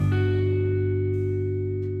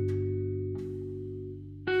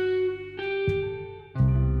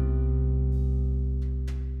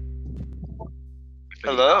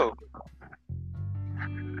Hello.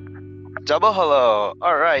 Double hello.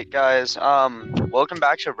 All right, guys. Welcome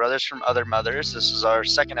back to Brothers from Other Mothers. This is our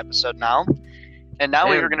second episode now, and now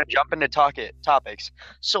we are going to jump into topics.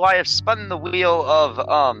 So I have spun the wheel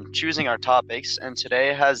of choosing our topics, and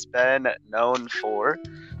today has been known for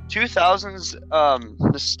 2000s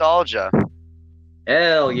nostalgia.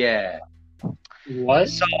 Hell yeah! What?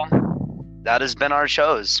 So that has been our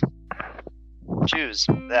choose.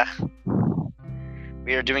 Yeah.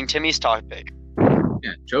 We are doing Timmy's topic.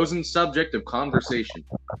 Yeah, chosen subject of conversation.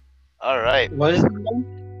 All right. What is it?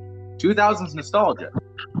 2000s nostalgia.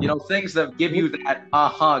 You know, things that give you that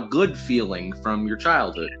good feeling from your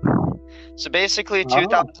childhood. So basically,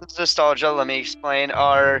 2000s nostalgia, let me explain,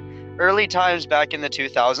 are early times back in the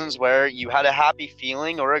 2000s where you had a happy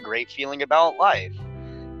feeling or a great feeling about life.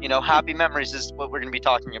 You know, happy memories is what we're going to be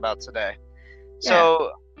talking about today. Yeah.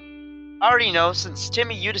 So, I already know, since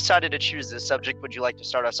Timmy, you decided to choose this subject, would you like to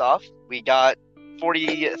start us off? We got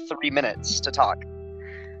 43 minutes to talk.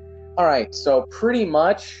 All right, so pretty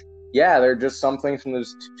much, yeah, they're just some things from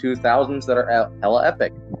those 2000s that are hella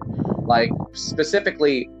epic. Like,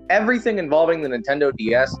 specifically, everything involving the Nintendo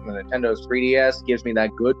DS and the Nintendo 3DS gives me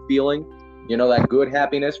that good feeling. You know, that good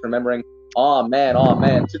happiness, remembering, oh man,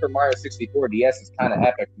 Super Mario 64 DS is kind of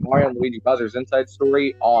epic. Mario and Luigi Bowser's Inside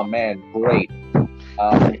Story, oh man, great.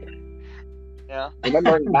 Yeah.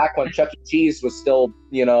 Remembering back when Chuck E. Cheese was still,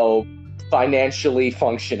 you know, financially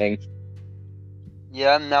functioning.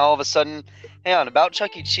 Yeah, now all of a sudden, hang on, about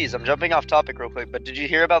Chuck E. Cheese, I'm jumping off topic real quick, but did you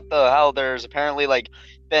hear about how there's apparently,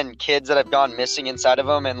 been kids that have gone missing inside of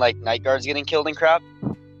them and, night guards getting killed and crap?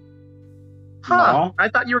 Huh. No. I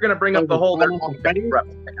thought you were going to bring up the whole... I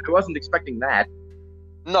wasn't expecting that.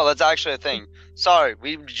 No, that's actually a thing. Sorry,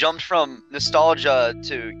 we jumped from nostalgia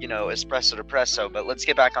to, espresso to presso, but let's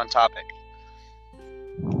get back on topic.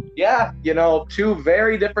 Yeah, you know, two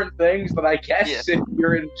very different things, but I guess if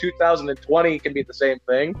you're in 2020, it can be the same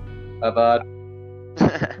thing. But...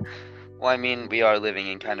 Well, I mean, we are living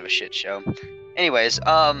in kind of a shit show. Anyways,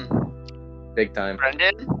 big time.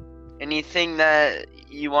 Brendan, anything that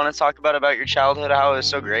you want to talk about your childhood, how it was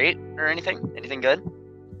so great, or anything? Anything good?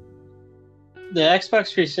 The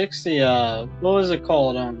Xbox 360, what was it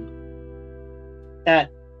called?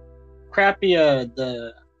 That crappy,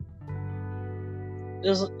 it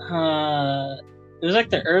was like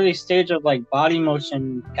the early stage of body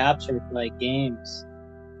motion capture for games.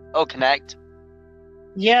 Oh, Kinect.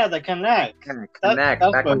 Yeah, the Kinect. Kinect,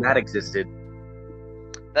 back when that existed.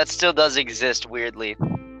 That still does exist, weirdly.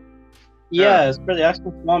 Yeah, it's for the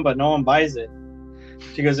Xbox One, but no one buys it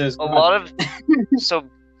because there's a lot of.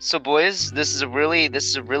 So boys, this is a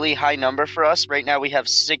really high number for us right now. We have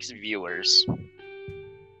 6 viewers.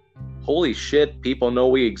 Holy shit! People know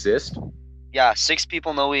we exist. Yeah, 6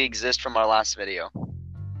 people know we exist from our last video.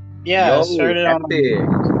 Yeah, I started on epic.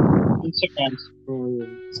 Instagram.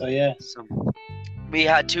 So yeah. So we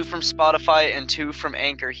had 2 from Spotify and 2 from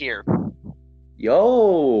Anchor here.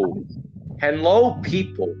 Yo, hello,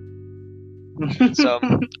 people. So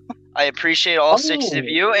I appreciate all 6 of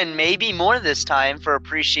you, and maybe more this time for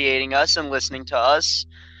appreciating us and listening to us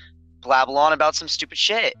blabble on about some stupid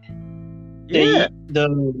shit. Yeah. The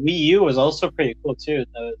Wii U was also pretty cool too.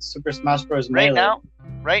 The Super Smash Bros. Melee.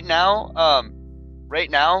 Right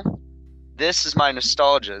now, this is my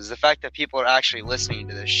nostalgia. Is the fact that people are actually listening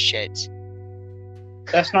to this shit.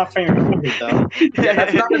 That's not from your childhood, though. Yeah,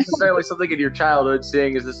 that's not necessarily something in your childhood,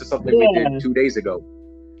 seeing as this is something we did 2 days ago.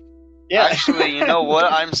 Yeah. Actually, you know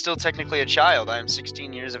what? I'm still technically a child. I'm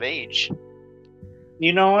 16 years of age.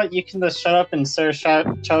 You know what? You can just shut up and say a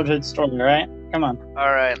childhood story, right? Come on.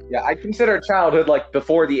 All right. Yeah, I consider childhood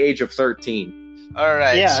before the age of 13. All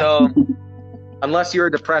right. Yeah. So, unless you're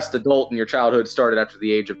a depressed adult and your childhood started after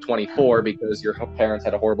the age of 24 because your parents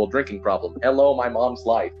had a horrible drinking problem. Hello, my mom's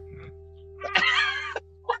life.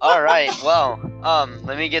 all right. Well,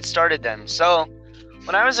 let me get started then. So,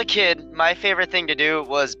 when I was a kid, my favorite thing to do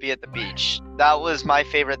was be at the beach. That was my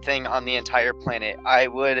favorite thing on the entire planet. I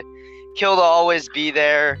would kill to always be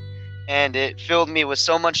there, and it filled me with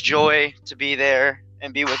so much joy to be there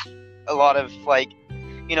and be with a lot of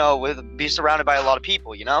be surrounded by a lot of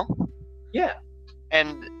people, you know? Yeah.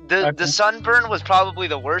 And the sunburn was probably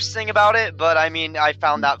the worst thing about it, but I mean, I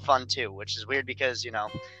found that fun too, which is weird because,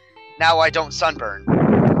 now I don't sunburn.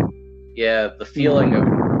 Yeah, the feeling of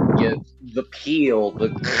the peel, the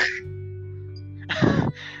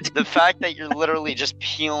fact that you're literally just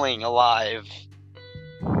peeling alive.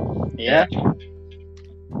 Yeah.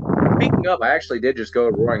 Speaking of, I actually did just go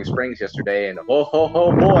to Roaring Springs yesterday, and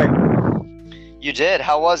oh boy. You did?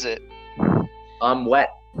 How was it? I'm wet.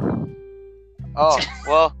 Oh,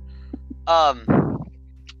 well,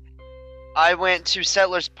 I went to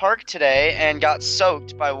Settlers Park today and got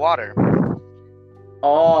soaked by water.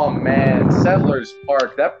 Oh man, Settlers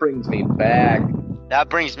Park. That brings me back. That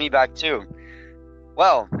brings me back too.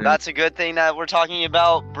 Well, Hmm. that's a good thing that we're talking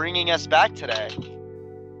about bringing us back today.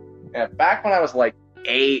 Yeah, back when I was like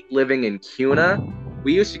 8, living in Cuna,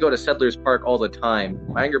 we used to go to Settlers Park all the time.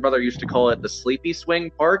 My younger brother used to call it the Sleepy Swing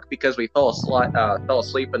Park because we fell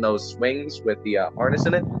asleep in those swings with the harness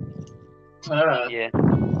in it. Yeah.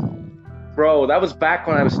 Bro, that was back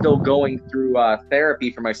when I was still going through therapy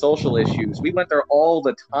for my social issues. We went there all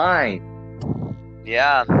the time.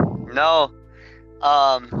 Yeah. No.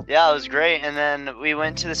 Yeah, it was great. And then we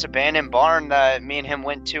went to this abandoned barn that me and him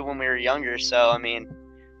went to when we were younger. So, I mean,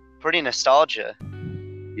 pretty nostalgia.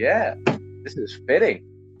 Yeah, this is fitting.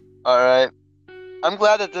 All right. I'm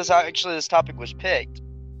glad that this topic was picked.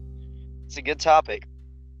 It's a good topic.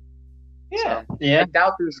 Yeah. So, Yeah. I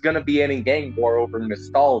doubt there's going to be any gang war over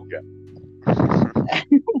nostalgia.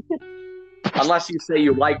 Unless you say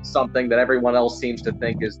you like something that everyone else seems to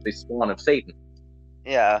think is the spawn of Satan.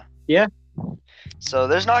 yeah. Yeah. So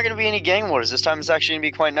there's not going to be any gang wars. This time it's actually going to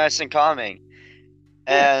be quite nice and calming.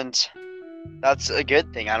 And that's a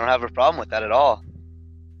good thing. I don't have a problem with that at all.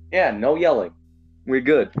 Yeah, no yelling. We're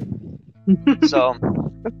good. So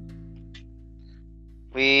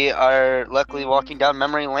we are luckily walking down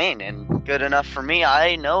memory lane, and good enough for me,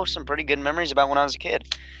 I know some pretty good memories about when I was a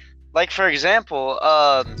kid. Like, for example,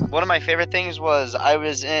 one of my favorite things was I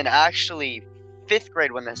was in actually 5th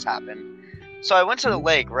grade when this happened. So I went to the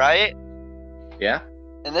lake, right? Yeah?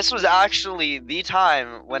 And this was actually the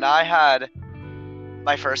time when I had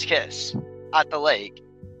my first kiss at the lake.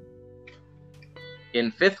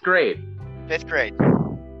 In 5th grade. 5th grade.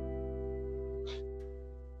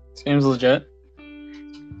 Seems legit.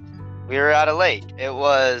 We were at a lake. It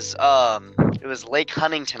was Lake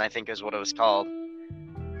Huntington, I think is what it was called.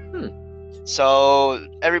 So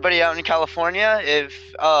everybody out in California, if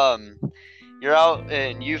you're out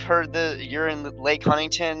and you're in Lake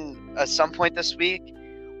Huntington at some point this week,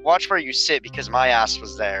 watch where you sit because my ass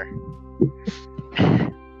was there.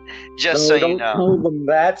 Just so you don't know. tell them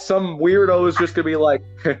that. Some weirdo is just going to be like,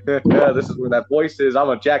 yeah, this is where that voice is. I'm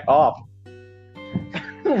going to jack off.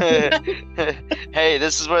 Hey,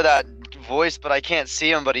 this is where that voice, but I can't see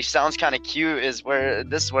him, but he sounds kind of cute,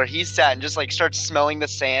 this is where he sat and just like starts smelling the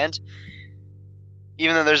sand.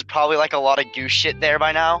 Even though there's probably like a lot of goose shit there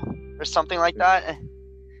by now or something like that.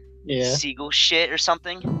 Yeah. Seagull shit or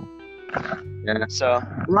something. Yeah. So,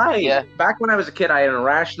 Right. Yeah. Back when I was a kid, I had an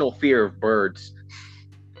irrational fear of birds.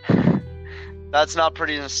 that's not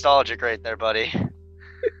pretty nostalgic right there, buddy.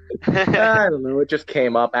 I don't know. It just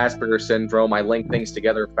came up. Asperger's syndrome. I link things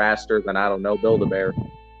together faster than, I don't know, Build-A-Bear.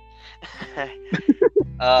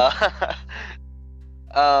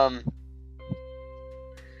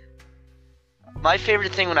 My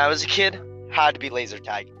favorite thing when I was a kid had to be laser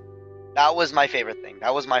tag. That was my favorite thing.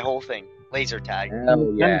 That was my whole thing. Laser tag.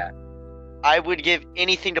 Hell yeah. I would give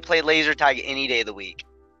anything to play laser tag any day of the week.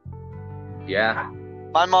 Yeah.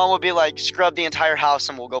 My mom would be like, scrub the entire house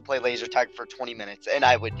and we'll go play laser tag for 20 minutes. And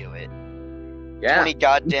I would do it. Yeah. 20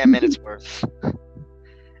 goddamn minutes worth.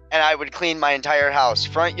 And I would clean my entire house.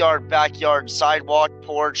 Front yard, backyard, sidewalk,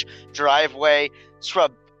 porch, driveway.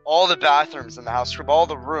 Scrub all the bathrooms in the house. Scrub all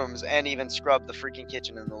the rooms. And even scrub the freaking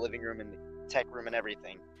kitchen and the living room and the tech room and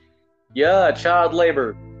everything. Yeah, child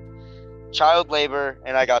labor. Child labor.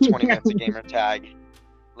 And I got 20 minutes of gamer tag.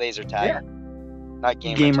 Laser tag. Yeah. Not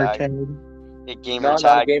gamer tag. Yeah, gamer No,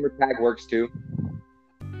 tag. gamer tag works too.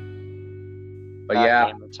 But Not yeah,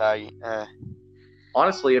 gamer tag.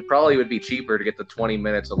 honestly, it probably would be cheaper to get the 20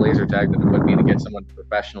 minutes of laser tag than it would be to get someone to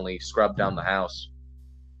professionally scrub down the house.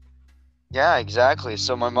 Yeah, exactly.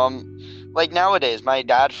 So my mom, like nowadays, my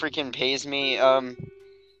dad freaking pays me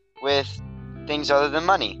with things other than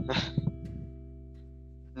money.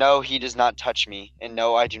 No, he does not touch me, and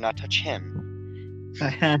no, I do not touch him.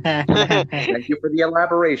 Thank you for the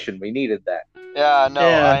elaboration. We needed that. Yeah, no,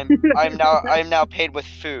 Yeah. I'm now paid with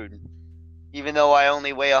food, even though I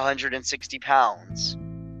only weigh 160 pounds.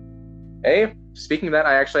 Hey, speaking of that,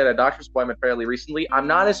 I actually had a doctor's appointment fairly recently. I'm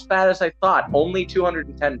not as fat as I thought. Only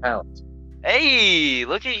 210 pounds. Hey,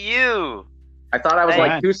 look at you! I thought I was Hey.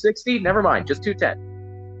 like 260. Never mind, just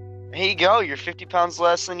 210. Here you go. You're 50 pounds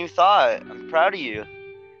less than you thought. I'm proud of you.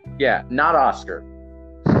 Yeah, not Oscar.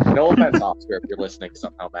 No offense, Oscar, if you're listening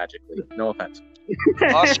somehow magically. No offense.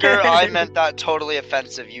 Oscar, I meant that totally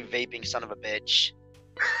offensive, you vaping son of a bitch.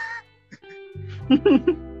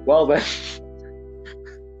 Well then,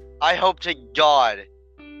 I hope to God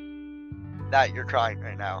that you're crying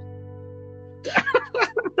right now.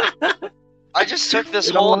 I just took this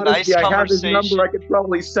In all whole nice honesty, I have his conversation. number. I could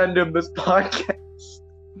probably send him this podcast.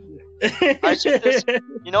 I took this.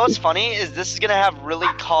 You know what's funny is this is gonna have really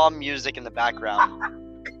calm music in the background,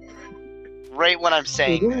 right when I'm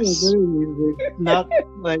saying this. Not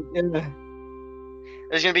like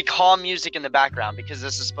There's gonna be calm music in the background because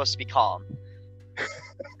this is supposed to be calm.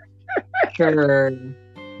 sure.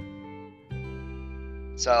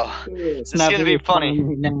 So It's This is not gonna very be funny. fun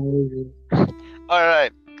right now, is it? all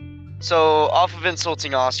right. So off of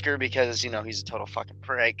insulting Oscar because he's a total fucking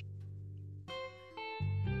prick.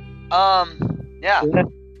 Yeah.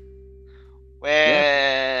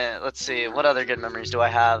 Let's see. What other good memories do I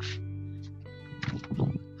have?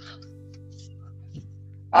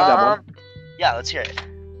 I got one. Yeah, let's hear it.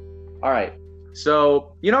 All right.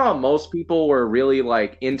 So, you know how most people were really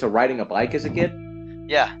like into riding a bike as a kid?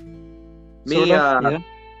 Yeah. Me, Sort of, yeah.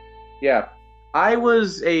 yeah. I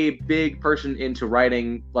was a big person into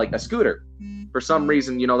riding like a scooter. For some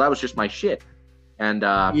reason, that was just my shit. And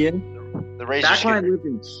Yeah. The Razor back when I scooter. lived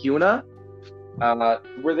in Cuna,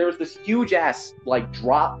 where there was this huge ass like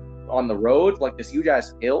drop on the road, like this huge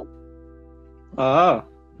ass hill. Oh.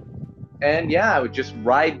 And yeah, I would just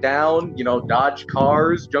ride down, dodge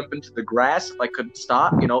cars, jump into the grass if I couldn't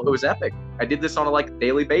stop. It was epic. I did this on a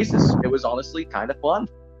daily basis. It was honestly kind of fun.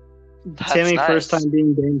 That's Timmy, nice. first time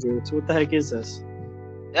being dangerous. What the heck is this?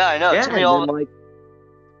 Yeah, I know. Yeah, Timmy, and then,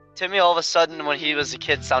 Timmy all of a sudden when he was a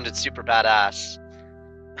kid sounded super badass.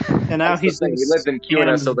 And now that's the he's thing. We lived in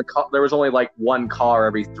Cuna, so there was only one car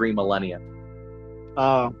every 3 millennia.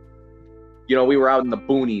 Oh. We were out in the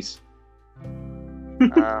boonies.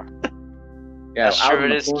 Yeah, That's out true, in it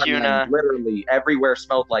the is farmland, Cuna. literally everywhere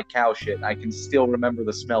smelled like cow shit. I can still remember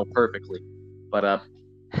the smell perfectly. But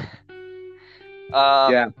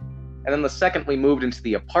yeah. And then the second we moved into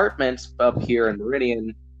the apartments up here in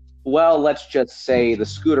Meridian, well, let's just say the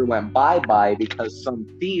scooter went bye-bye because some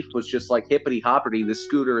thief was just like, hippity-hopperty, this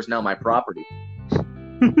scooter is now my property.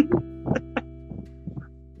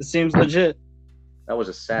 It seems legit. That was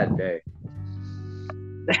a sad day.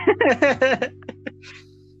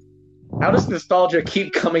 How does nostalgia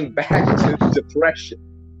keep coming back to depression?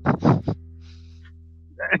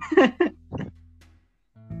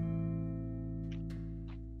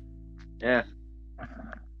 Yeah.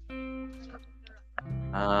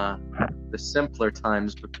 The simpler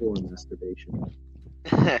times before masturbation.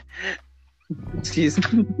 Excuse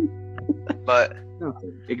me. But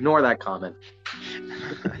Ignore that comment.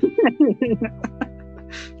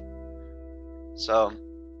 so,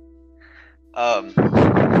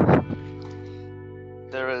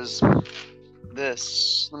 there was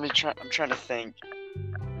this. I'm trying to think.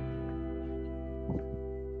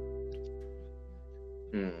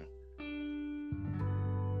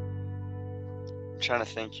 I'm trying to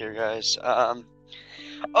think here, guys.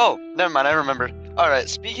 Oh, never mind. I remember. All right.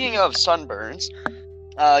 Speaking of sunburns,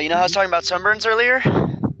 you know how I was talking about sunburns earlier,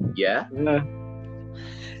 Yeah. Yeah.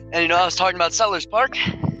 and I was talking about Settlers Park.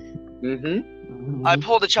 Mm-hmm. I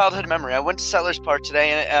pulled a childhood memory. I went to Settlers Park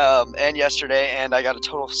today and yesterday, and I got a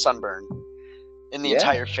total sunburn in the Yeah.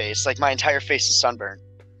 entire face. Like my entire face is sunburned.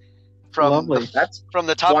 From Lovely. That's from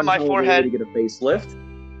the top of one my hell of a way forehead, to get a facelift.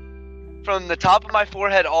 from the top of my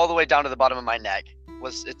forehead all the way down to the bottom of my neck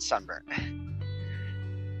it's sunburn.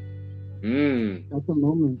 Mmm. That's a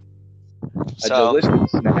moment. A So,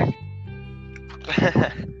 delicious snack.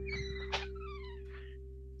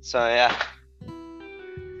 so yeah.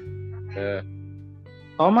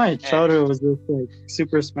 All my childhood was just like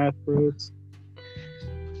Super Smash Bros.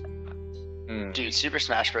 Dude, Super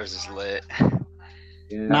Smash Bros is lit.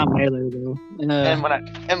 Yeah. Not Melee though. And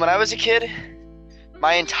when I was a kid,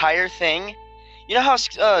 my entire thing, you know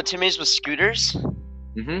how Timmy's was scooters?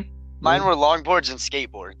 Mm-hmm. Mine were longboards and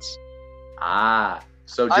skateboards. Ah,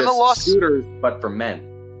 so I'm a just lost- scooters, but for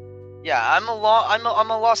men. Yeah, I'm a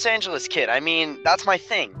Los Angeles kid. I mean, that's my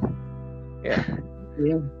thing. Yeah.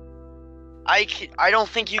 yeah. I don't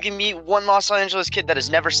think you can meet one Los Angeles kid that has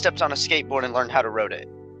never stepped on a skateboard and learned how to ride it.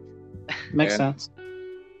 Makes Yeah. sense.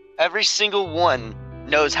 Every single one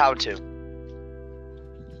knows how to.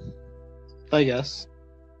 I guess.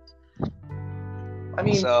 I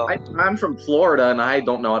mean, So- I'm from Florida, and I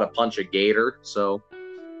don't know how to punch a gator, so...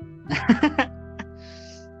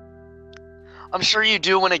 I'm sure you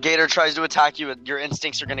do when a gator tries to attack you. Your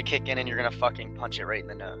instincts are gonna kick in and you're gonna fucking punch it right in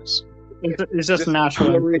the nose. It's just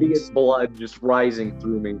natural. Glorious blood just rising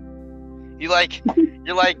through me.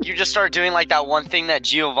 You just start doing like that one thing that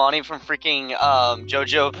Giovanni from freaking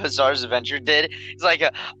JoJo Bizarre's Adventure did. He's like,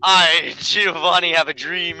 I, Giovanni, have a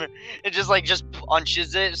dream. It just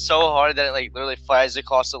punches it so hard that it like literally flies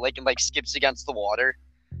across the lake and like skips against the water.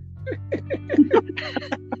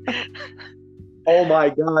 Oh my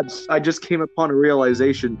God! I just came upon a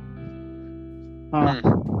realization. Huh.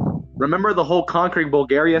 Remember the whole conquering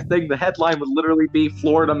Bulgaria thing? The headline would literally be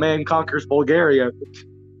 "Florida man conquers Bulgaria."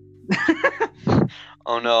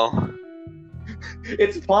 Oh no.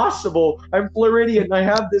 It's possible. I'm Floridian. I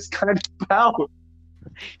have this kind of power.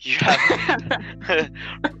 You have.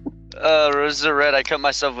 Roses are red. I cut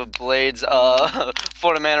myself with blades.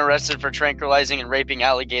 Florida man arrested for tranquilizing and raping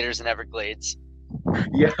alligators in Everglades.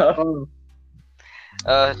 Yeah. Oh.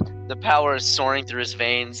 The power is soaring through his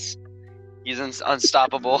veins. He's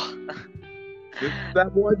unstoppable.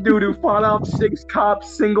 That one dude who fought off 6 cops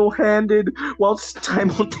single-handed while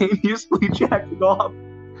simultaneously jacking off.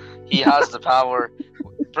 He has the power.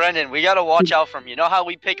 Brendan, we gotta watch out for him. You know how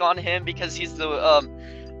we pick on him because he's the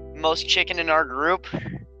most chicken in our group?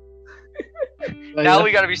 Now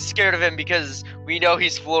we gotta be scared of him because we know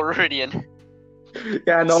he's Floridian.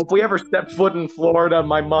 Yeah, no, if we ever step foot in Florida,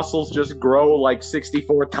 my muscles just grow like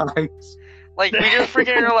 64 times. Like, we just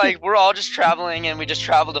freaking are like, we're all just traveling and we just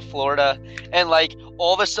travel to Florida. And like,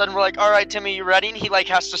 all of a sudden we're like, all right, Timmy, you ready? And he like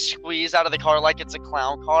has to squeeze out of the car like it's a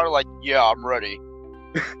clown car. Like, yeah, I'm ready.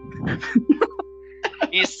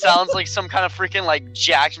 He sounds like some kind of freaking like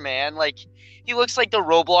jacked man. Like, he looks like the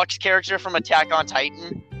Roblox character from Attack on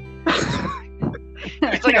Titan.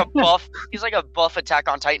 He's like a buff Attack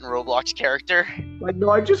on Titan Roblox character. Like, no,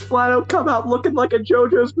 I just flat out come out looking like a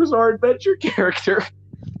JoJo's Bizarre Adventure character.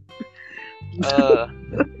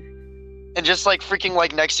 And just like freaking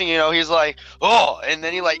like next thing you know, he's like, oh, and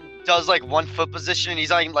then he like does like 1 foot position and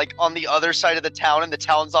he's like on the other side of the town and the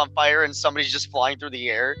town's on fire and somebody's just flying through the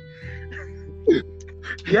air.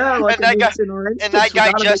 Yeah, like and that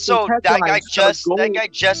guy just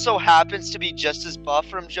so happens to be just as buff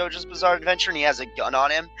from JoJo's Bizarre Adventure and he has a gun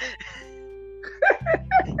on him.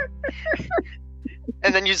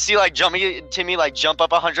 And then you see like Timmy like jump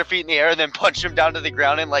up 100 feet in the air and then punch him down to the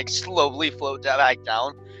ground and like slowly float back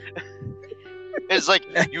down. It's like,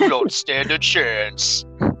 you don't stand a chance.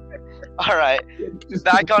 Alright,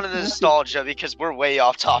 back onto the nostalgia because we're way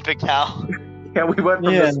off topic now. Yeah, we went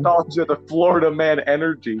from nostalgia to Florida man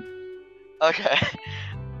energy. Okay.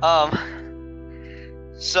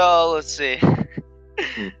 So let's see. Do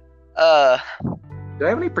I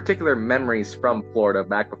have any particular memories from Florida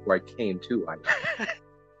back before I came to?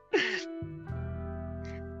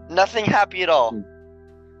 Nothing happy at all.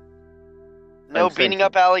 No I'm beating thinking.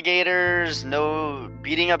 up alligators, no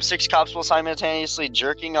beating up 6 cops while simultaneously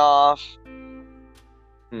jerking off.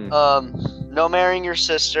 No marrying your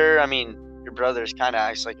sister. I mean, your brother's kind of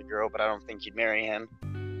acts like a girl, but I don't think you'd marry him.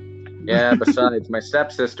 Yeah, besides, my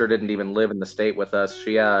stepsister didn't even live in the state with us.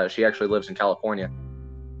 She actually lives in California.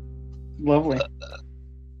 Lovely.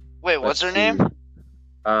 Wait, what's her Let's name? see.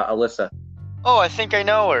 Alyssa. Oh, I think I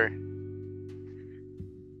know her.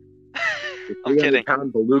 I'm kidding.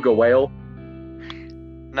 300-pound beluga whale.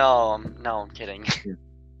 No, I'm kidding.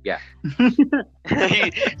 Yeah.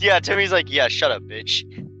 Yeah, Timmy's like, yeah, shut up, bitch.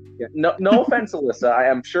 Yeah. No offense, Alyssa. I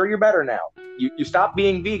am sure you're better now. You stopped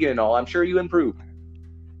being vegan and all. I'm sure you improved.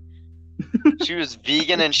 She was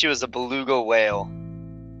vegan and she was a beluga whale.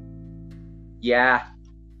 Yeah.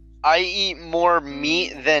 I eat more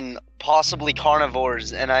meat than possibly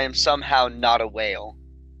carnivores, and I am somehow not a whale.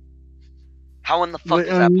 How in the fuck is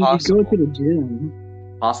that possible? You go to the gym.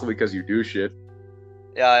 Possibly because you do shit.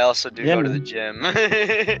 Yeah, I also do Yeah, go to the man. gym.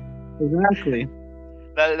 Exactly.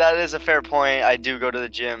 That is a fair point. I do go to the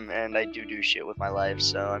gym, and I do shit with my life,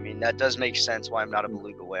 so, I mean, that does make sense why I'm not a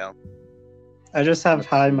beluga whale. I just have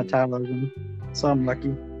high metabolism, so I'm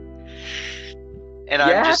lucky. And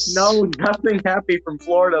No, nothing happy from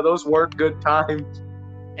Florida. Those weren't good times.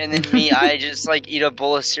 And then me, I just, like, eat a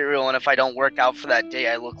bowl of cereal, and if I don't work out for that day,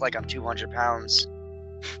 I look like I'm 200 pounds.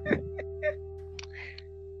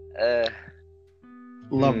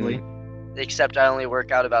 Lovely. Except I only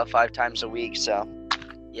work out about 5 times a week, so,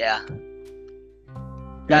 yeah.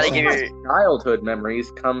 Gotta Most give of your... Childhood memories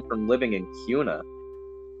come from living in Cuna.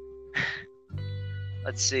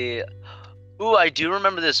 Let's see. Ooh, I do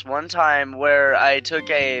remember this one time where I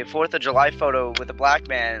took a 4th of July photo with a black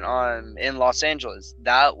man in Los Angeles.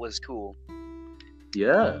 That was cool.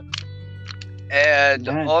 Yeah. And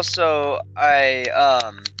Nice. also,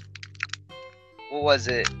 what was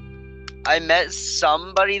it? I met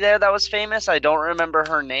somebody there that was famous. I don't remember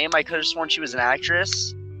her name. I could have sworn she was an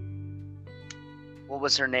actress. What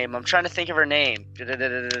was her name? I'm trying to think of her name.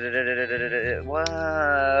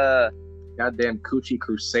 What? Goddamn coochie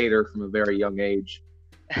crusader from a very young age.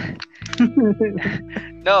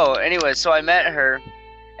 No, anyway, so I met her,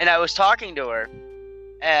 and I was talking to her,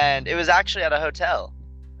 and it was actually at a hotel,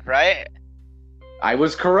 right? I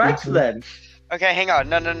was correct then. Okay, hang on.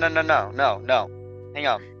 No. Hang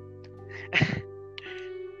on.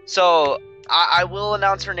 So, I will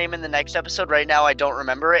announce her name in the next episode. Right now, I don't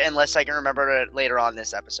remember it unless I can remember it later on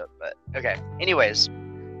this episode. But, okay. Anyways,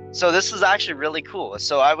 so this is actually really cool.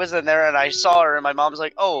 So I was in there and I saw her and my mom's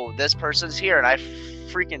like, oh, this person's here. And I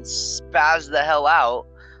freaking spaz the hell out.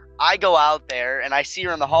 I go out there and I see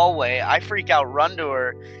her in the hallway. I freak out, run to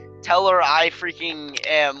her, tell her I freaking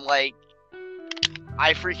am like,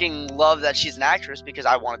 I freaking love that she's an actress because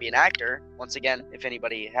I want to be an actor. Once again, if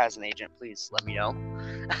anybody has an agent, please let me know.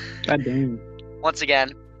 God damn. Once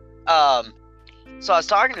again, so I was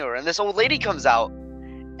talking to her, and this old lady comes out,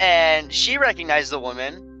 and she recognized the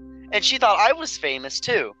woman, and she thought I was famous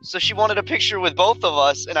too. So she wanted a picture with both of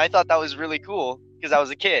us, and I thought that was really cool because I was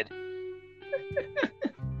a kid.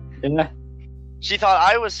 Yeah. She thought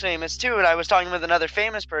I was famous too, and I was talking with another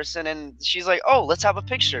famous person, and she's like, "Oh, let's have a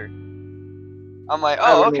picture." I'm like,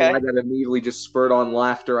 I "Oh, don't know okay." why that immediately just spurred on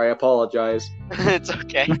laughter. I apologize. It's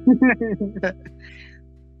okay.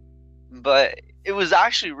 But it was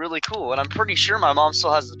actually really cool, and I'm pretty sure my mom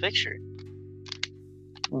still has the picture.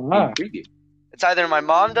 Wow. Intriguing. It's either my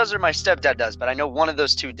mom does or my stepdad does, but I know one of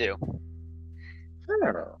those two do.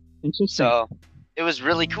 Oh. Interesting. So it was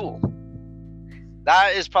really cool.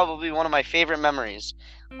 That is probably one of my favorite memories.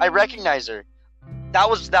 I recognize her. That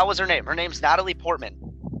was her name. Her name's Natalie Portman.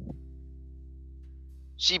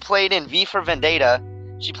 She played in V for Vendetta.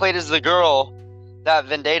 She played as the girl that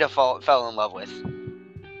Vendetta fell in love with.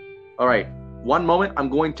 All right. One moment. I'm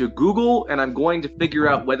going to Google and I'm going to figure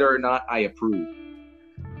out whether or not I approve.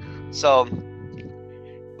 So,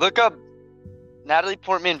 look up Natalie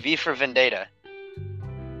Portman V for Vendetta.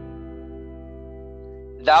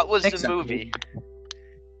 That was the Exactly. movie.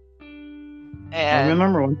 I And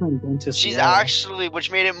remember one time going to she's Seattle. actually, which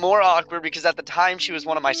made it more awkward because at the time she was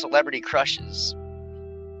one of my celebrity crushes.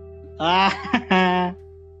 Ah.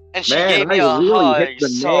 And she Man, gave me I a really hug. hit the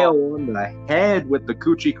nail on the head with the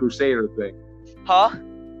Coochie Crusader thing. Huh?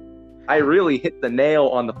 I really hit the nail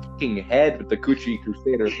on the fucking head with the Coochie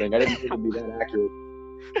Crusader thing. I didn't think it'd be that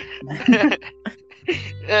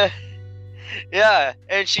accurate. Yeah,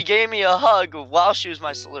 and she gave me a hug while she was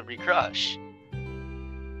my celebrity crush.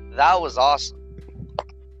 That was awesome.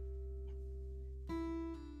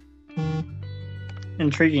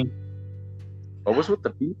 Intriguing. What was with the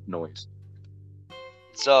beep noise?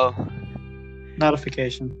 So,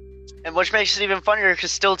 Notification. and which makes it even funnier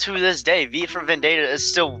because still to this day, V for Vendetta is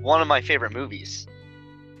still one of my favorite movies.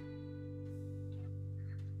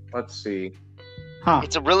 Let's see. Huh.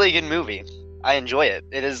 It's a really good movie. I enjoy it.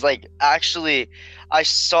 It is like, actually, I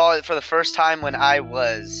saw it for the first time when I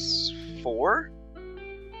was 4-ish,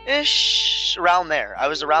 around there. I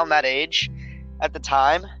was around that age at the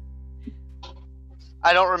time.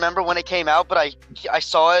 I don't remember when it came out, but I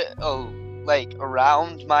saw it like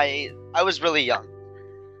around I was really young.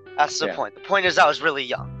 That's the Yeah. point. The point is I was really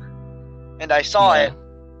young. And I saw Yeah. it,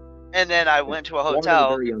 and then I went to a Born at hotel.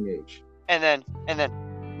 a very young age. And then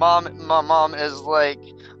my mom is like,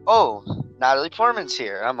 "Oh, Natalie Portman's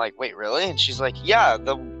here." I'm like, "Wait, really?" And she's like, "Yeah,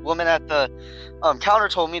 the woman at the counter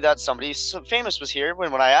told me that somebody famous was here.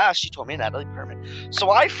 When I asked, she told me Natalie Portman." So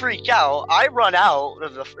I freak out. I run out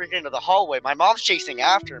of the freaking of the hallway. My mom's chasing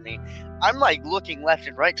after me. I'm like looking left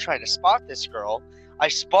and right trying to spot this girl. I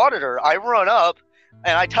spotted her. I run up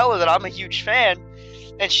and I tell her that I'm a huge fan,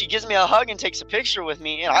 and she gives me a hug and takes a picture with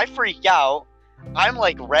me, and I freak out. I'm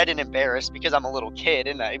like red and embarrassed because I'm a little kid,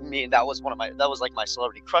 and I mean that was like my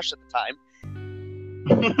celebrity crush at the time.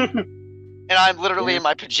 And I'm literally in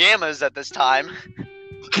my pajamas at this time.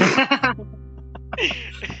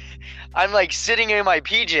 I'm like sitting in my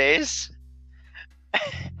PJs,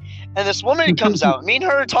 and this woman comes out. Me and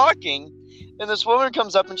her are talking, and this woman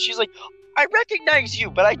comes up and she's like, "I recognize you,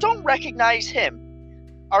 but I don't recognize him.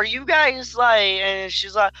 Are you guys like?" And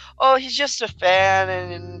she's like, "Oh, he's just a fan,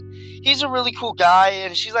 and he's a really cool guy."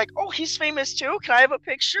 And she's like, "Oh, he's famous too. Can I have a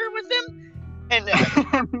picture with him?" And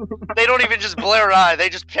they don't even just blare an eye; they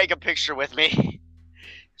just take a picture with me.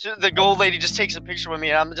 So the gold lady just takes a picture with me,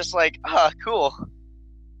 and I'm just like, cool.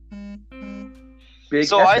 Big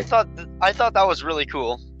So epic. I thought that was really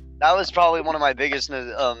cool. That was probably one of my biggest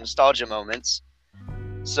nostalgia moments.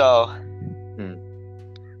 So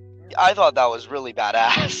I thought that was really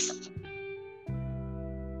badass.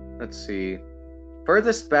 Let's see.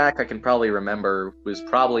 Furthest back I can probably remember was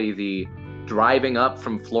probably the driving up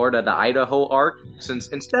from Florida to Idaho arc, since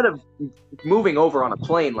instead of moving over on a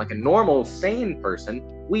plane like a normal, sane person,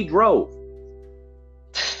 we drove.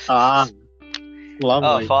 Ah. Oh,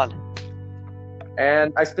 Lovely. fun.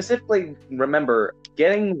 And I specifically remember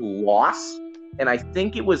getting lost, and I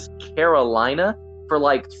think it was Carolina, for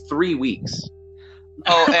like 3 weeks.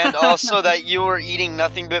 Oh, and also that you were eating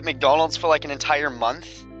nothing but McDonald's for like an entire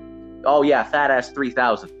month. Oh yeah, fat ass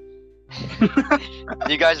 3,000.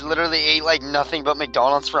 You guys literally ate like nothing but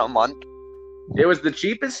McDonald's for a month. It was the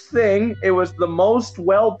cheapest thing. It was the most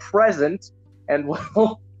well present, and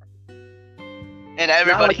well, And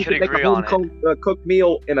everybody could agree on it. Cooked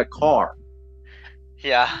meal in a car.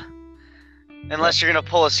 Yeah. Unless you're gonna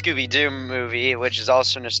pull a Scooby-Doo movie, which is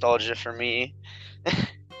also nostalgia for me,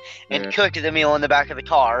 and cook the meal in the back of the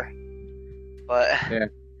car. But Yeah.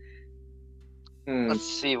 let's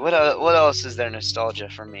see, what else is there nostalgia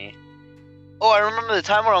for me? Oh, I remember the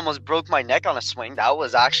time where I almost broke my neck on a swing. That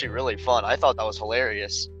was actually really fun. I thought that was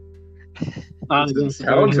hilarious. Sounds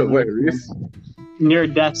hilarious. Near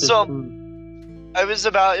death. So, it was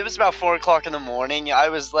about 4 o'clock in the morning. I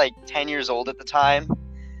was like 10 years old at the time,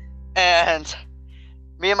 and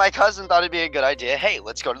me and my cousin thought it'd be a good idea. Hey,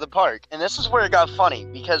 let's go to the park. And this is where it got funny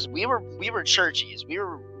because we were churchies. We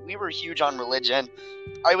were huge on religion.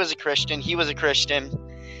 I was a Christian. He was a Christian.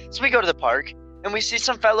 So we go to the park and we see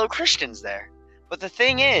some fellow Christians there. But the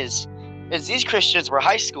thing is these Christians were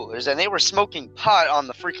high schoolers and they were smoking pot on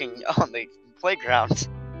the playground.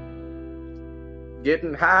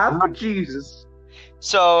 Getting high for Jesus.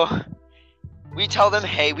 So we tell them,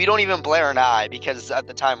 hey, we don't even blare an eye because at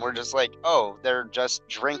the time we're just like, oh, they're just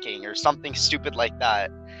drinking or something stupid like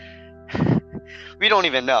that. We don't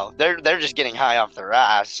even know. They're just getting high off their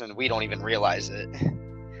ass and we don't even realize it.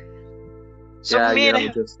 So yeah,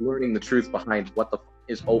 just learning the truth behind what the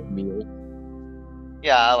is oatmeal.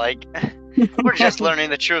 Yeah, like we're just learning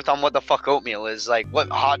the truth on what the fuck oatmeal is, like what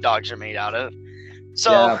hot dogs are made out of.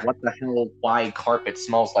 So yeah, what the hell? Why carpet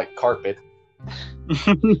smells like carpet?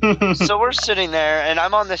 So we're sitting there, and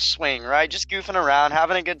I'm on this swing, right? Just goofing around,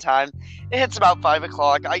 having a good time. It hits about 5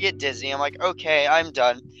 o'clock. I get dizzy. I'm like, okay, I'm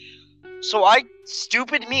done. So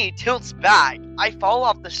stupid me, tilts back. I fall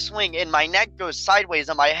off the swing, and my neck goes sideways,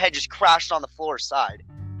 and my head just crashed on the floor side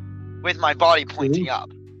with my body pointing up.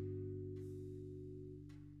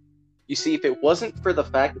 You see, if it wasn't for the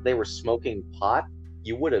fact that they were smoking pot,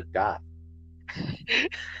 you would have died.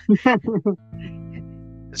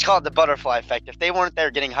 It's called the butterfly effect. If they weren't there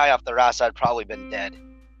getting high off their ass, I'd probably been dead.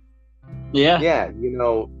 Yeah. Yeah,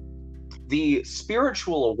 the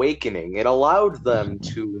spiritual awakening, it allowed them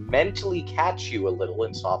to mentally catch you a little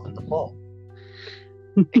and soften the fall.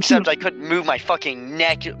 Except I couldn't move my fucking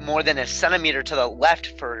neck more than a centimeter to the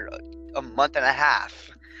left for a month and a half.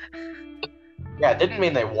 Yeah, it didn't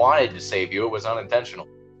mean they wanted to save you. It was unintentional.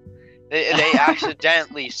 They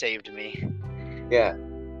accidentally saved me. Yeah.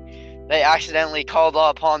 They accidentally called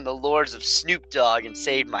upon the lords of Snoop Dogg and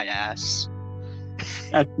saved my ass.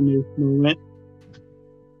 That's a new moment.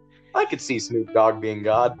 I could see Snoop Dogg being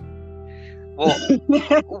God. Well,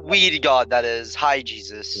 weed God, that is. Hi,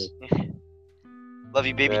 Jesus. Love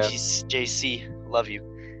you, baby. Yeah. JC. Love you.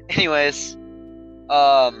 Anyways,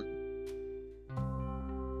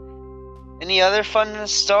 any other fun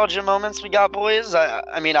nostalgia moments we got, boys?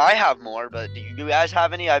 I mean, I have more, but do you guys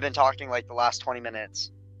have any? I've been talking like the last 20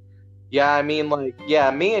 minutes. Yeah, I mean,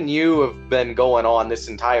 me and you have been going on this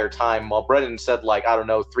entire time while Brendan said,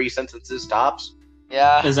 3 sentences tops.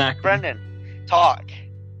 Yeah. Exactly. Brendan, talk.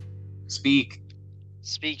 Speak.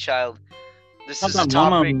 Speak, child. This How is a about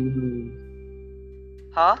topic.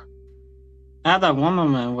 Huh? I had that one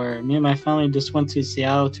moment where me and my family just went to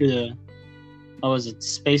Seattle to the,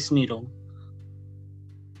 Space Needle.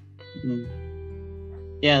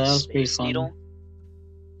 Yeah, that was pretty Space fun. Needle?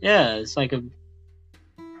 Yeah, it's like a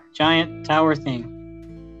giant tower thing.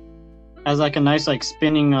 Has like a nice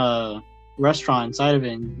spinning restaurant inside of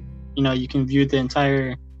it. And, you can view the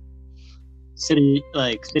entire city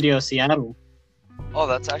of Seattle. Oh,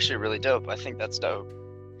 that's actually really dope. I think that's dope.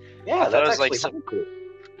 Yeah, thought it that's was like actually cool.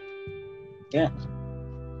 Yeah.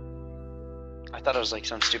 I thought it was like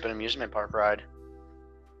some stupid amusement park ride.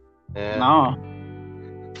 Yeah. No.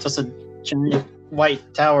 It's just a giant white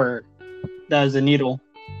tower that is a needle.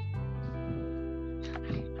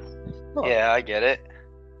 Huh. Yeah, I get it.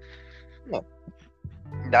 Yeah.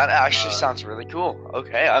 That actually sounds really cool.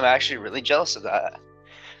 Okay, I'm actually really jealous of that.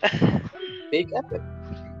 Big epic.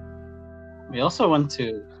 We also went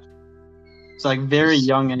to, it's very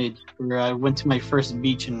young age, where I went to my first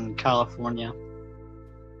beach in California.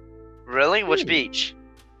 Really? Which beach?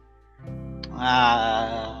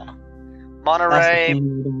 Monterey, Monterey,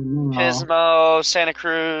 Pismo, Santa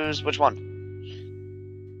Cruz. Which one?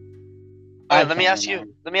 Alright, let me ask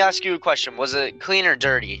you a question. Was it clean or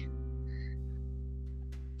dirty?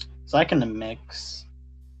 It's like in the mix.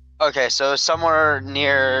 Okay, so somewhere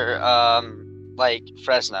near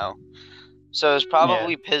Fresno. So it's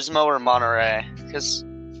probably Pismo or Monterey, because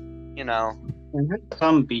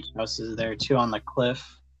Some beach houses there too on the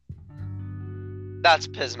cliff. That's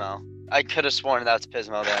Pismo. I could have sworn that's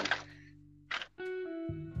Pismo then.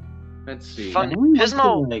 Let's see. Fun- I only went to,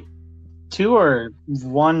 Pismo- like 2 or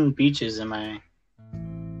 1 beaches in my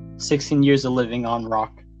 16 years of living on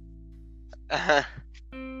rock.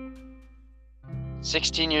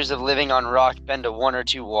 16 years of living on rock, been to 1 or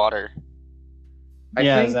 2 water. I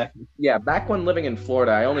Yeah, think, exactly. yeah, back when living in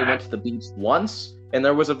Florida, I only went to the beach once, and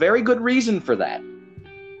there was a very good reason for that.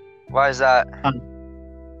 Why is that?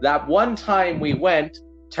 That one time we went,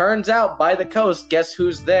 turns out by the coast, guess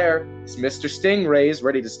who's there? It's Mr. Stingrays,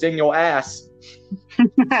 ready to sting your ass.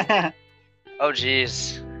 Oh,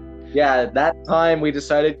 jeez. Yeah, that time we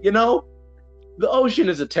decided, you know, the ocean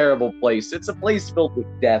is a terrible place. It's a place filled with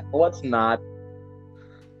death. Let's not.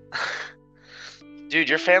 Dude,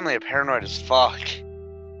 your family are paranoid as fuck.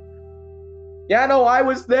 Yeah, no, I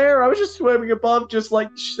was there. I was just swimming above, just like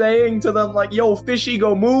saying to them, like, yo, fishy,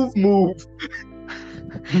 go move, move.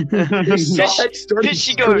 Their side started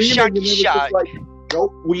fishy go screaming, shock, and it was just shock. like,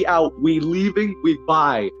 nope, we out. We leaving, we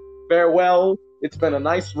bye. Farewell. It's been a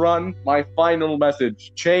nice run. My final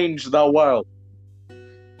message, change the world.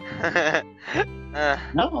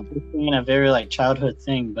 No, I'm just thinking a very like childhood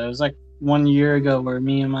thing, but it was like 1 year ago where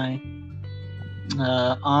me and my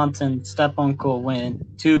aunt and step uncle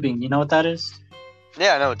went tubing. You know what that is?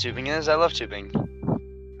 Yeah, I know what tubing is. I love tubing.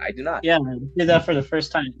 I do not. Yeah, I did that for the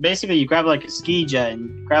first time. Basically, you grab like a ski jet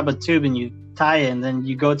and grab a tube and you tie it, and then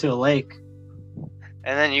you go to a lake.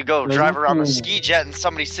 And then you go Really drive around a cool. ski jet and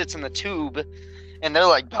somebody sits in the tube and they're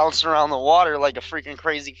like bouncing around the water like a freaking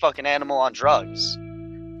crazy fucking animal on drugs.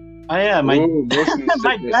 Oh yeah, my Ooh, motion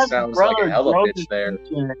my sickness dad's sounds like a brother hella drove bitch there.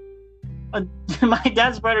 My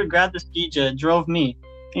dad's brother grabbed the ski jet and drove me.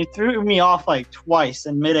 He threw me off like twice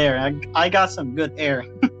in midair. I got some good air.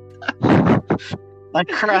 I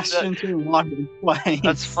crashed into the water twice.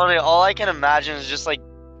 That's funny. All I can imagine is just like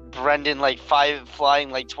Brendan like flying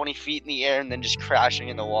like 20 feet in the air and then just crashing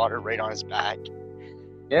in the water right on his back.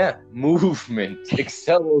 Yeah, movement,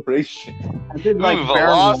 acceleration. I did like Ooh,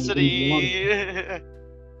 barrel roll. velocity.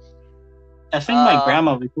 I think my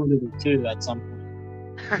grandma recorded it too at some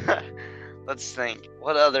point. Let's think.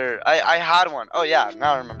 What other? I had one. Oh yeah,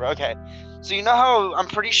 now I remember. Okay, so you know how I'm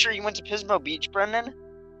pretty sure you went to Pismo Beach, Brendan?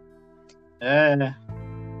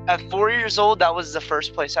 At 4 years old, that was the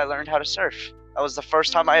first place I learned how to surf. That was the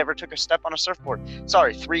first time I ever took a step on a surfboard.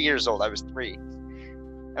 Sorry, 3 years old. I was 3,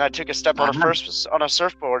 and I took a step on a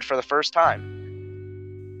surfboard for the first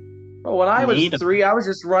time. Well, when I was Neat. 3, I was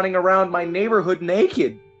just running around my neighborhood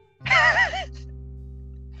naked.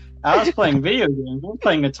 I was playing video games. I was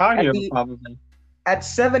playing Guitar Hero the- probably. At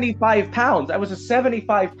 75 pounds, I was a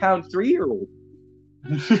 75-pound 3-year-old.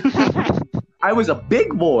 I was a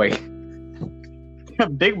big boy.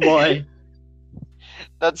 Big boy.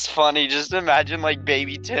 That's funny. Just imagine like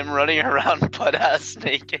baby Tim running around butt ass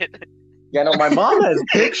naked. Yeah, no, my mom has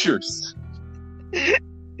pictures. She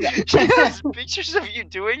has pictures of you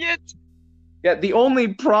doing it. Yeah, the only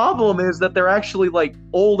problem is that they're actually like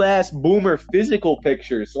old ass boomer physical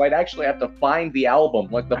pictures, so I'd actually have to find the album,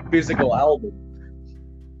 like the physical album.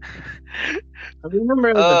 I remember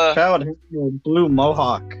as a child having a blue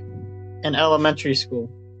mohawk in elementary school.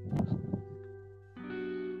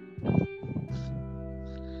 I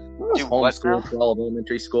was homeschooled for all of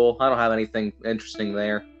elementary school. I don't have anything interesting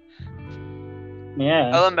there.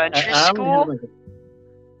 Yeah. Elementary I only had, school? like,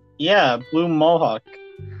 yeah, blue mohawk.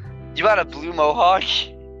 You had a blue mohawk?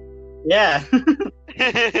 Yeah.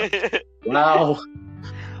 Wow,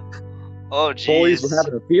 Oh boys, jeez. we're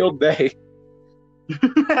having a field day.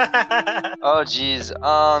 Oh jeez.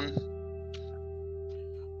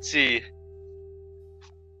 Let's see.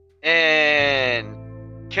 In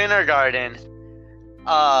kindergarten,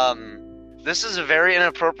 this is a very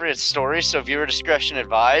inappropriate story, so viewer discretion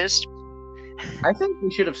advised. I think we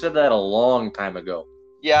should have said that a long time ago.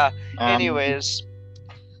 Yeah. Um, Anyways,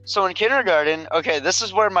 so in kindergarten, okay, this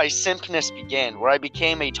is where my simpness began, where I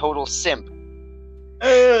became a total simp.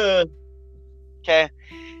 Okay.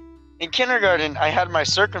 In kindergarten, I had my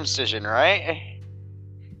circumcision, right?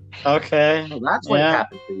 Okay. So that's what Yeah.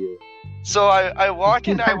 happened to you. So I walk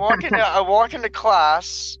into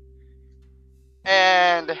class,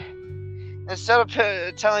 and instead of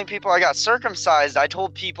telling people I got circumcised, I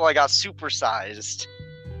told people I got supersized.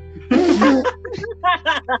 Now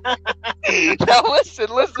listen.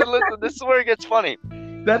 This is where it gets funny.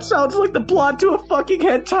 That sounds like the plot to a fucking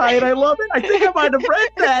hentai, and I love it. I think I might have read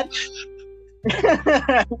that.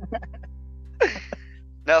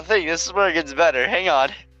 Now think, this is where it gets better. Hang on.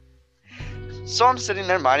 So I'm sitting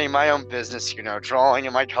there minding my own business, drawing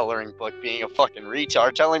in my coloring book, being a fucking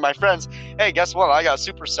retard, telling my friends, hey, guess what? I got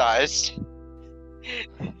supersized.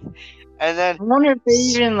 And then I wonder if they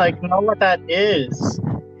even know what that is.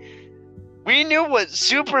 we knew what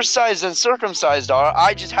supersized and circumcised are.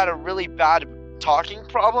 I just had a really bad talking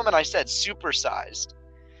problem, and I said supersized.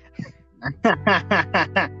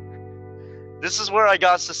 This is where I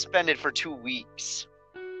got suspended for 2 weeks.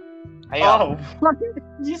 Oh, are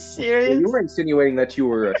you serious? You were insinuating that you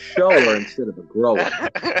were a shower instead of a grower.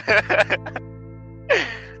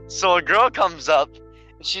 So a girl comes up,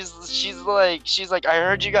 and she's like, I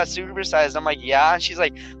heard you got supersized. I'm like, yeah. And she's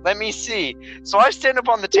like, let me see. So I stand up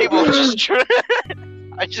on the table and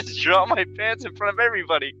I just drop my pants in front of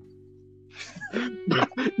everybody.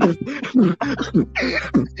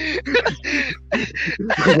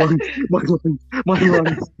 My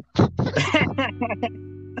lungs.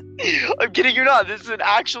 I'm kidding you not. This is an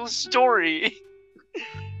actual story.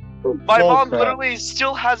 My mom literally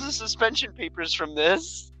still has the suspension papers from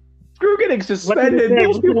this. Screw getting suspended.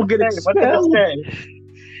 Most people get expelled.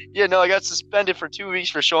 Yeah, no, I got suspended for 2 weeks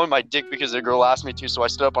for showing my dick because the girl asked me to, so I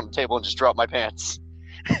stood up on the table and just dropped my pants.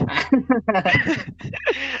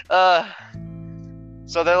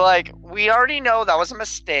 So they're like, we already know that was a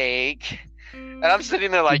mistake. And I'm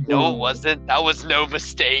sitting there like, no, it wasn't. That was no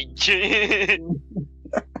mistake. Yeah,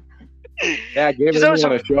 I gave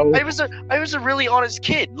everyone a show. I was a really honest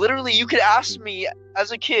kid. Literally, you could ask me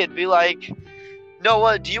as a kid, be like,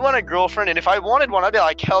 Noah, do you want a girlfriend? And if I wanted one, I'd be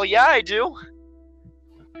like, hell yeah, I do.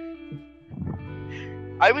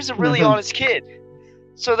 I was a really honest kid.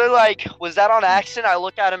 So they're like, was that on accident? I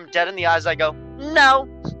look at him dead in the eyes. I go, no.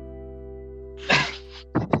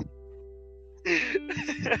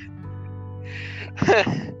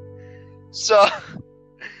 So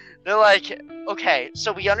they're like, okay,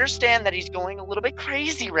 so we understand that he's going a little bit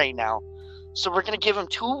crazy right now. So we're going to give him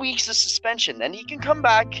 2 weeks of suspension. Then he can come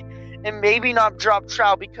back and maybe not drop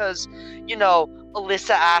trout because,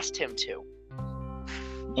 Alyssa asked him to.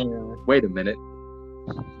 Wait a minute.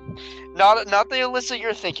 Not the Alyssa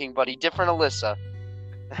you're thinking, buddy. Different Alyssa.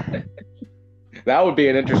 That would be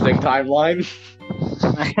an interesting timeline.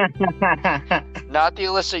 Not the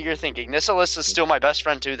Alyssa you're thinking. This Alyssa's still my best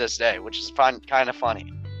friend to this day, which is kind of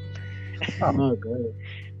funny. Oh, great.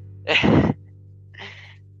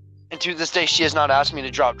 And to this day, she has not asked me to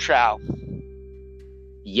drop trout.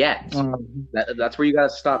 Yet. That's where you gotta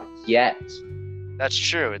stop. Yet. That's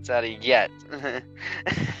true. It's at a yet.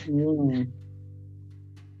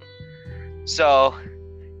 So,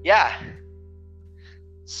 yeah.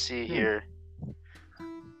 Let's see here.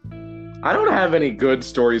 I don't have any good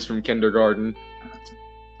stories from kindergarten.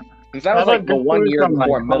 Since that was like the 1 year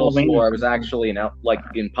before middle school, I was actually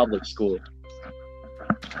in public school.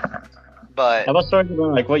 But how about stories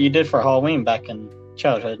about what you did for Halloween back in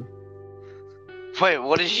childhood? Wait,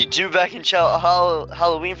 what did you do back in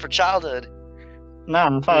Halloween for childhood?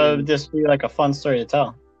 Nah, I thought it would just be a fun story to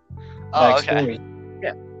tell. Oh, okay. Stories.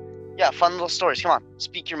 Yeah, fun little stories. Come on,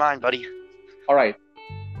 speak your mind, buddy. All right.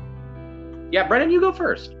 Yeah, Brennan, you go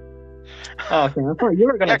first. Oh, okay. I thought you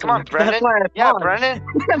were gonna. Yeah, come on, Brendan. Yeah, Brendan.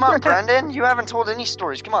 Come on, Brendan. You haven't told any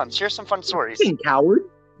stories. Come on, share some fun stories. You coward.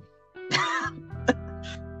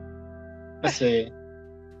 Let's see.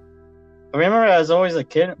 I remember I was always a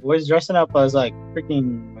kid, always dressing up as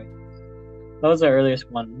freaking. That was the earliest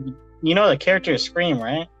one. You know the character Scream,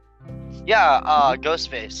 right? Yeah,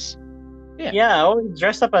 Ghostface. Yeah, I always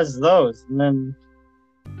dressed up as those, and then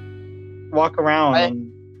walk around.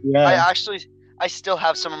 I still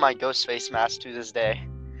have some of my Ghostface masks to this day.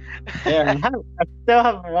 Yeah, I still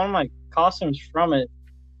have one of my costumes from it.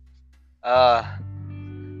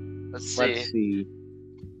 Let's see.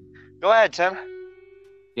 Go ahead, Tim.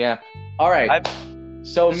 Yeah. All right.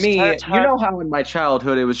 So me, you know how in my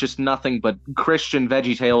childhood it was just nothing but Christian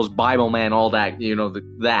VeggieTales, Bible Man, all that.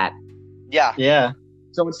 That. Yeah. Yeah.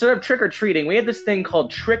 So instead of trick or treating, we had this thing called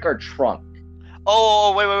Trick or Trunk.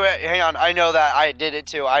 Oh, wait. Hang on. I know that. I did it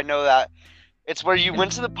too. I know that. It's where you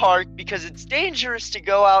went to the park because it's dangerous to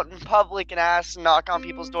go out in public and knock on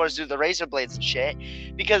people's doors, do the razor blades and shit.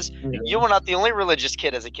 Because you were not the only religious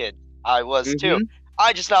kid as a kid. I was too.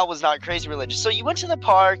 I just was not crazy religious. So you went to the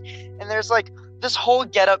park and there's this whole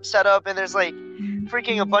getup set up and there's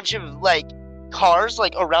freaking a bunch of cars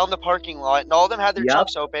around the parking lot and all of them had their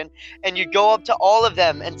trunks open and you'd go up to all of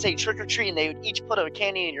them and say trick or treat and they would each put a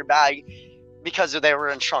candy in your bag because they were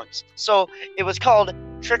in trunks. So it was called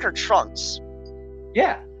Trick or Trunks.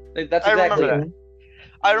 Yeah, that's exactly it.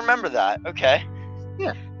 I remember that. Okay.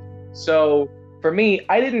 Yeah. So for me,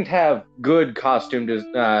 I didn't have good costume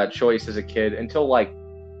choice as a kid until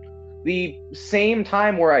the same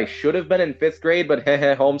time where I should have been in 5th grade, but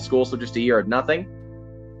homeschool, so just a year of nothing.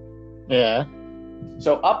 Yeah.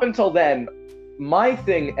 So up until then, my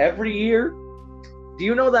thing every year, do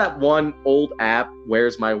you know that one old app,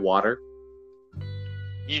 Where's My Water?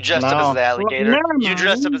 You dressed up as the alligator. Well, You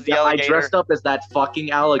dressed up as the Yeah, I alligator. dressed up as that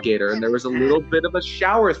fucking alligator, and there was a little bit of a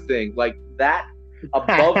shower thing, like that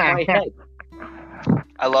above my head.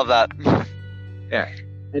 I love that.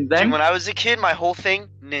 And then, Dude, when I was a kid, my whole thing,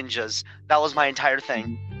 ninjas. That was my entire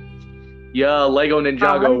thing. yeah, Lego I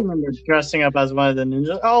Ninjago. remember dressing up as one of the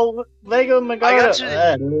ninjas. Oh, Lego Megara.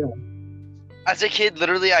 As a kid,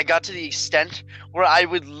 literally, I got to the extent where I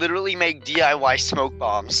would literally make DIY smoke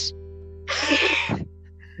bombs.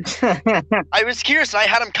 I was curious, and I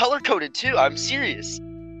had them color coded too. I'm serious.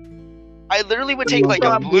 I literally would take like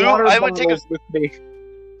a blue. I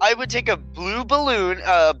would take a blue balloon.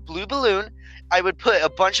 I would put a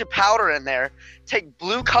bunch of powder in there. Take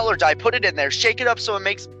blue color dye, put it in there, shake it up so it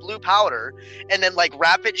makes blue powder, and then like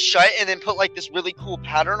wrap it shut, and then put like this really cool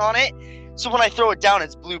pattern on it. So when I throw it down,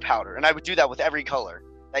 it's blue powder, and I would do that with every color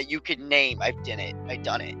that you could name. I've done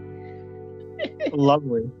it.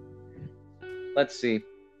 Lovely. Let's see.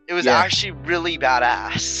 It was Yeah. actually really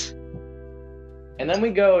badass. And then we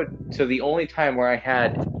go to the only time where I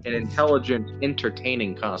had an intelligent,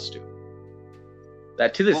 entertaining costume.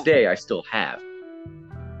 That to this Well- day I still have.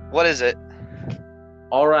 What is it?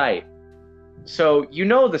 Alright. So, you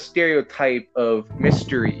know the stereotype of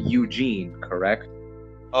Mr. Eugene, correct?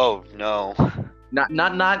 Oh no.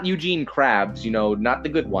 Not Eugene Krabs, you know, not the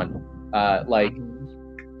good one. Like,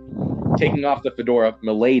 taking off the fedora,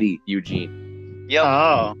 Milady Eugene. Yep,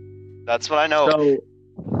 Oh. that's what I know. So,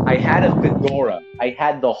 I had a fedora. I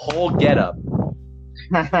had the whole getup.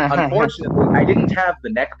 Unfortunately, I didn't have the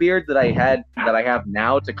neck beard that I have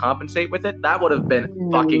now to compensate with it. That would have been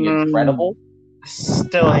fucking incredible.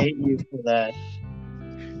 Still hate you for that.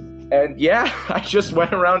 And yeah, I just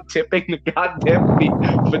went around tipping the goddamn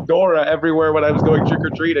fedora everywhere when I was going trick or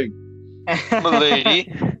treating.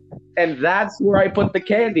 Milady. And that's where I put the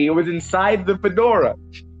candy. It was inside the fedora.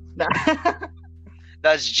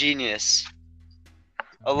 That's genius.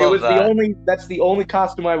 I It love was that. that's the only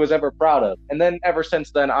costume I was ever proud of. And then ever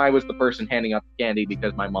since then, I was the person handing out the candy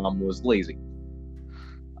because my mom was lazy.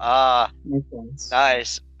 Ah, Makes sense.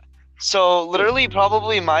 nice. So literally,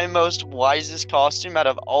 probably my most wisest costume out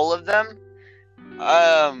of all of them,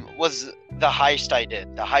 was the heist I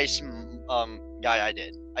did. The heist, guy I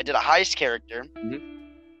did. I did a heist character.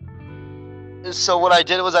 So what I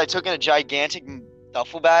did was I took in a gigantic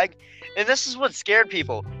duffel bag, and this is what scared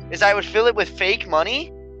people: is I would fill it with fake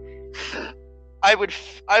money. I would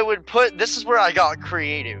put. This is where I got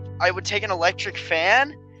creative. I would take an electric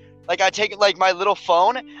fan. Like, I take like my little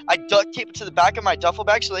phone, I duct tape it to the back of my duffel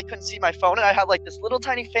bag so they couldn't see my phone, and I had like this little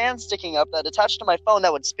tiny fan sticking up that attached to my phone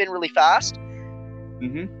that would spin really fast.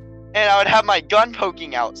 Mm-hmm. And I would have my gun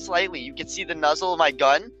poking out slightly. You could see the nozzle of my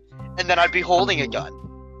gun, and then I'd be holding a gun.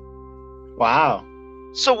 Wow.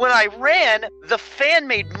 So when I ran, the fan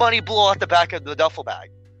made money blow out the back of the duffel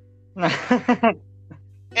bag. And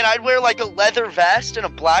I'd wear like a leather vest and a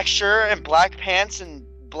black shirt and black pants and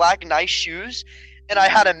black nice shoes, and I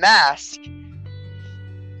had a mask.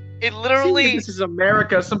 It literally... This is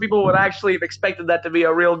America. Some people would actually have expected that to be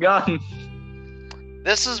a real gun.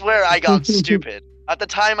 This is where I got stupid. At the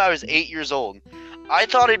time, I was 8 years old. I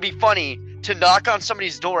thought it'd be funny to knock on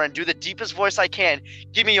somebody's door and do the deepest voice I can,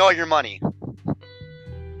 "Give me all your money,"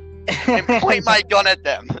 and point my gun at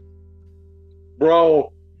them.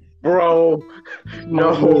 Bro. No.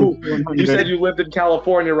 You said you lived in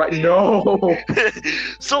California, right? No.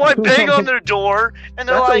 So I bang on their door, and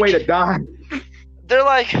they're That's a like, way to die. they're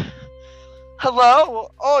like,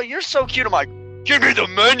 "Hello? Oh, you're so cute." I'm like, "Give me the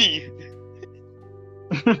money."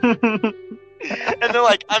 And they're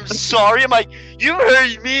like, "I'm sorry." I'm like, "You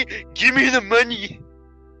heard me. Give me the money."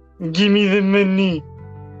 Give me the money.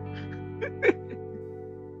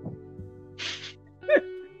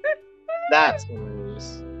 That's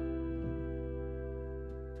hilarious.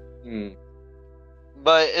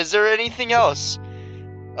 But is there anything else?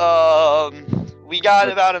 We got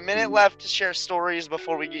about a minute left to share stories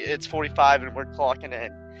before we get. It's 45 and we're clocking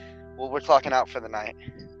in. Well, we're clocking out for the night.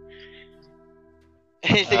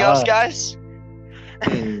 Anything else, guys?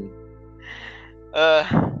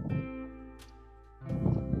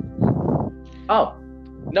 Oh.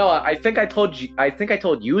 No, I think I told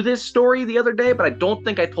you this story the other day, but I don't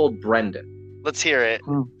think I told Brendan. Let's hear it.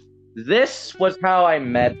 This was how I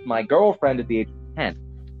met my girlfriend at the age of 10.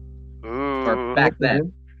 Ooh. Or back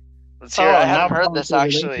then. Let's hear it. I haven't heard this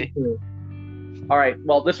actually. Alright,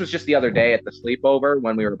 well, this was just the other day at the sleepover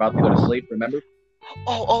when we were about to go to sleep, remember?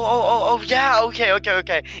 Yeah,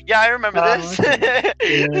 okay. Yeah, I remember this. Okay.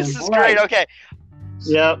 Yeah. This is Right. great. Okay.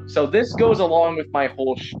 Yep. So this goes along with my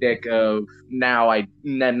whole shtick of now I'm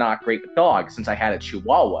not great with dogs since I had a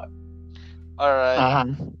Chihuahua. All right. Uh-huh.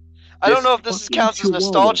 I don't This know if this fucking counts as Chihuahua.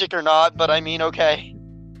 nostalgic or not, but I mean, okay.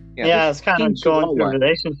 Yeah, this it's kind fucking of going through a Chihuahua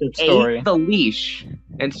relationship story. ate the leash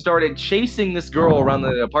and started chasing this girl around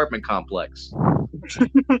the apartment complex.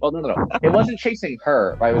 Well, no. It wasn't chasing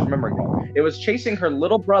her. I was remembering wrong. It was chasing her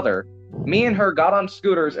little brother. Me and her got on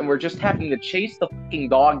scooters and we're just having to chase the fucking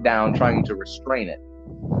dog down, trying to restrain it.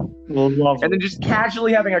 Well, lovely. And then just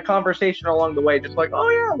casually having a conversation along the way, just like, oh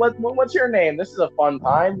yeah, what's your name? This is a fun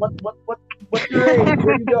time. What's your age?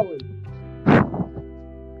 Where are you going?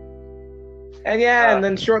 And yeah, and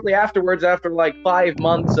then shortly afterwards, after like 5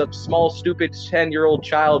 months of small, stupid 10-year-old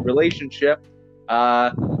child relationship,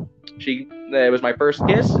 it was my first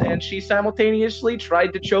kiss, and she simultaneously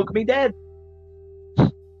tried to choke me dead.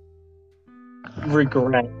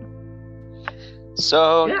 Regret.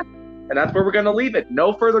 So, Yeah. And that's where we're gonna leave it.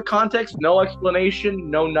 No further context, no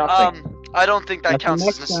explanation, no nothing. I don't think that Until counts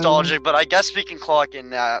as next time. nostalgic, but I guess we can clock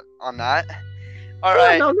in on that. All Yeah,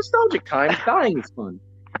 right. no, nostalgic time. Dying is fun.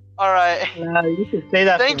 All right. You should say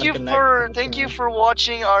that. Thank you for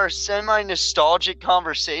watching our semi-nostalgic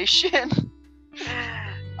conversation.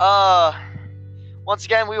 Once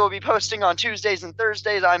again, we will be posting on Tuesdays and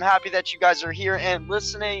Thursdays. I'm happy that you guys are here and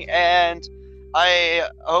listening, and I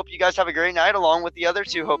hope you guys have a great night, along with the other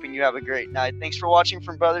two, hoping you have a great night. Thanks for watching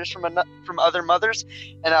from Brothers from Other Mothers,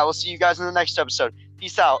 and I will see you guys in the next episode.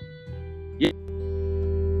 Peace out.